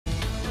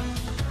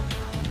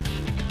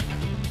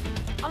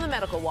On the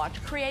Medical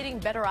Watch, creating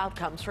better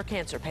outcomes for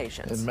cancer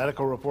patients. And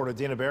medical reporter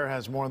Dina Bair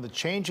has more on the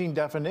changing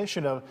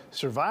definition of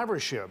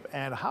survivorship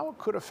and how it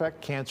could affect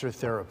cancer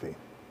therapy.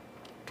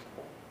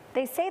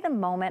 They say the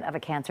moment of a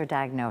cancer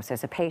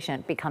diagnosis, a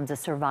patient becomes a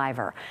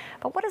survivor.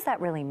 But what does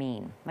that really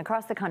mean?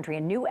 Across the country,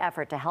 a new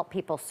effort to help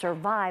people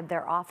survive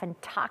their often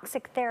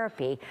toxic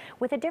therapy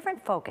with a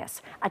different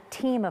focus, a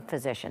team of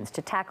physicians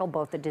to tackle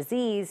both the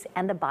disease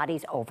and the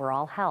body's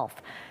overall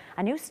health.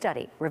 A new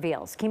study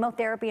reveals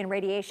chemotherapy and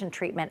radiation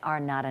treatment are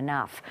not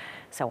enough.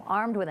 So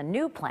armed with a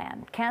new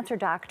plan, cancer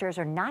doctors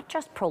are not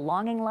just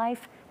prolonging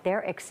life,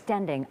 they're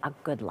extending a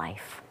good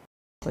life.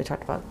 We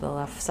talked about the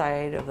left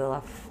side of the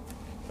left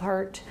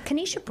part.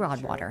 Kanisha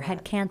Broadwater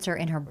had cancer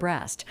in her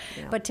breast,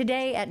 but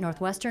today at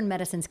Northwestern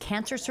Medicine's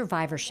Cancer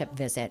Survivorship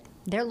Visit,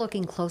 they're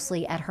looking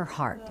closely at her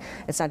heart.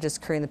 It's not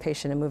just curing the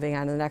patient and moving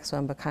on to the next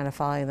one, but kind of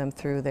following them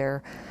through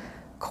their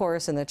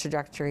course and the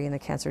trajectory in the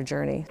cancer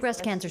journey.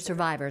 Breast cancer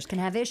survivors can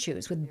have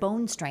issues with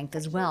bone strength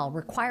as well,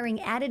 requiring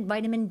added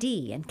vitamin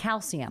D and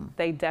calcium.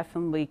 They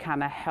definitely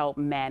kind of help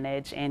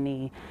manage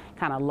any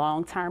kind of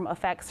long-term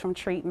effects from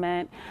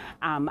treatment.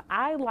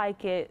 I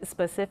like it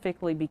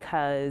specifically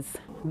because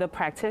the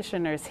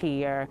practitioners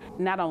here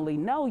not only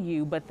know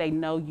you, but they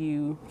know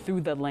you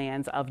through the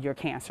lens of your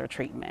cancer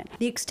treatment.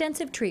 The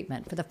extensive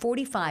treatment for the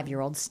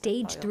 45-year-old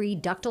stage 3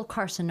 ductal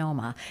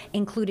carcinoma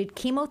included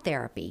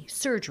chemotherapy,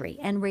 surgery,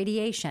 and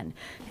radiation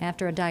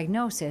after a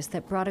diagnosis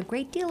that brought a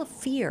great deal of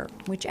fear,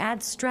 which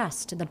adds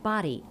stress to the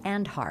body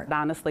and heart.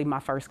 Honestly, my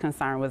first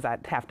concern was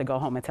I'd have to go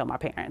home and tell my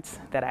parents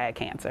that I had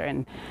cancer,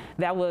 and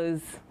that was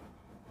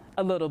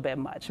a little bit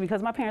much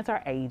because my parents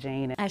are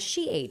aging. As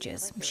she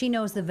ages, she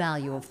knows the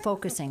value of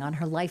focusing on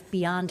her life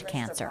beyond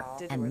cancer,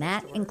 and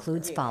that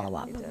includes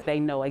follow-up. They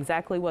know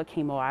exactly what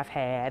chemo I've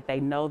had. They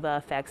know the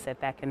effects that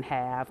that can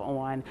have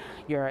on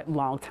your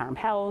long-term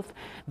health.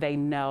 They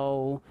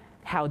know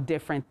how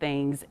different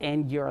things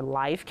in your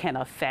life can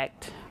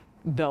affect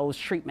those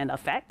treatment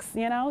effects,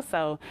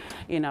 So,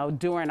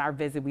 during our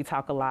visit, we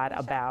talk a lot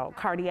about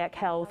cardiac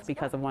health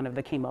because of one of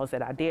the chemos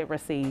that I did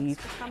receive.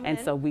 And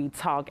so we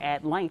talk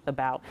at length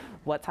about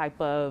what type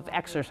of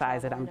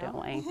exercise that I'm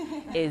doing.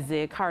 Is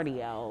it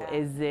cardio?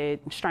 Is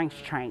it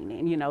strength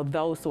training?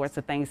 Those sorts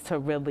of things to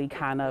really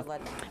kind of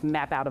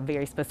map out a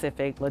very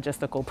specific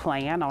logistical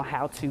plan on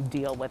how to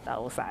deal with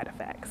those side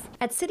effects.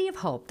 At City of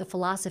Hope, the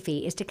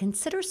philosophy is to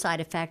consider side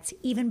effects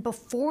even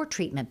before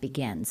treatment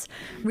begins.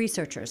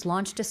 Researchers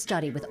launched a study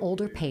with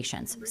older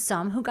patients,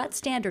 some who got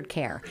standard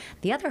care,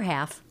 the other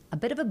half a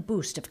bit of a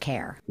boost of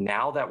care.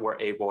 Now that we're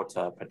able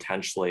to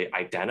potentially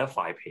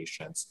identify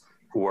patients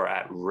who are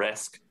at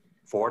risk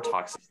for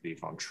toxicity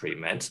from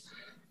treatment,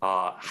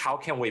 how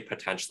can we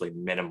potentially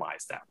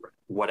minimize that risk?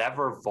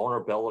 Whatever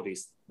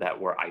vulnerabilities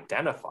that were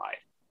identified,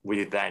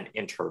 we then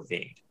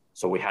intervened.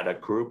 So we had a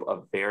group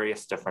of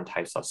various different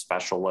types of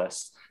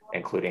specialists,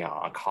 including an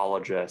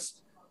oncologist,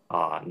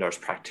 nurse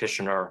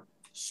practitioner,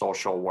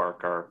 social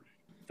worker,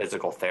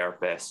 physical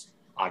therapists,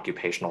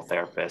 occupational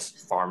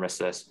therapists,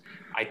 pharmacists,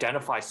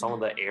 identify some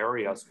of the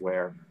areas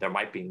where there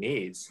might be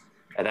needs,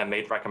 and then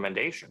made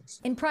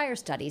recommendations. In prior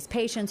studies,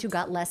 patients who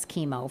got less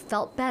chemo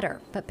felt better,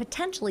 but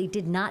potentially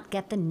did not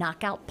get the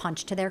knockout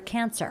punch to their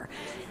cancer.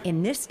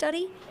 In this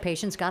study,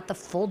 patients got the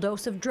full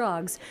dose of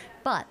drugs,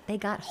 but they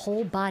got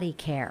whole body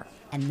care,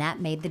 and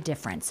that made the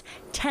difference.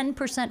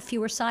 10%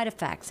 fewer side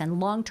effects and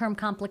long-term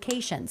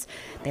complications.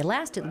 They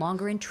lasted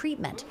longer in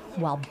treatment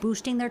while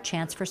boosting their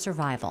chance for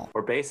survival.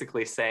 We're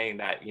basically saying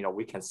that,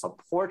 we can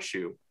support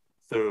you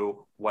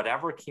through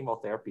whatever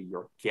chemotherapy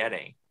you're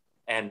getting.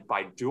 And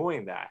by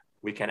doing that,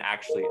 we can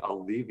actually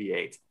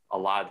alleviate a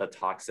lot of the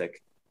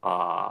toxic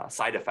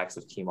side effects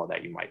of chemo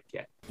that you might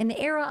get. In the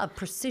era of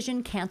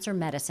precision cancer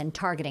medicine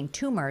targeting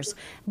tumors,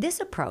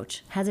 this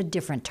approach has a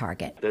different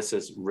target. This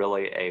is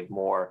really a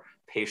more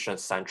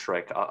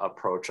patient-centric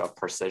approach of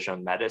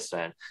precision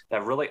medicine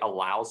that really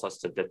allows us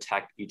to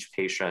detect each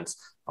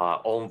patient's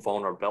own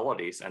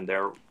vulnerabilities and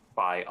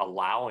thereby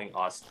allowing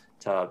us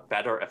to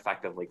better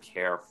effectively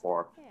care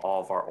for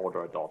all of our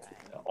older adults.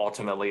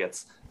 Ultimately,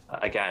 it's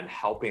again,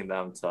 helping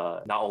them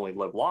to not only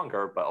live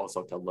longer, but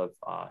also to live,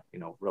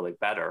 really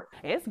better.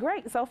 It's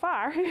great so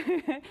far.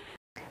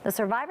 The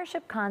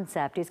survivorship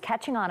concept is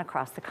catching on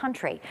across the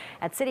country.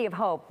 At City of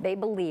Hope, they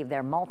believe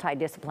their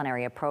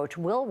multidisciplinary approach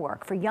will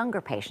work for younger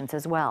patients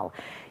as well.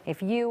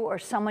 If you or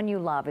someone you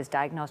love is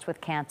diagnosed with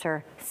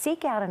cancer,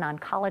 seek out an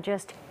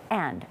oncologist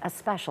and a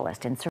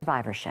specialist in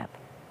survivorship.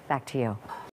 Back to you.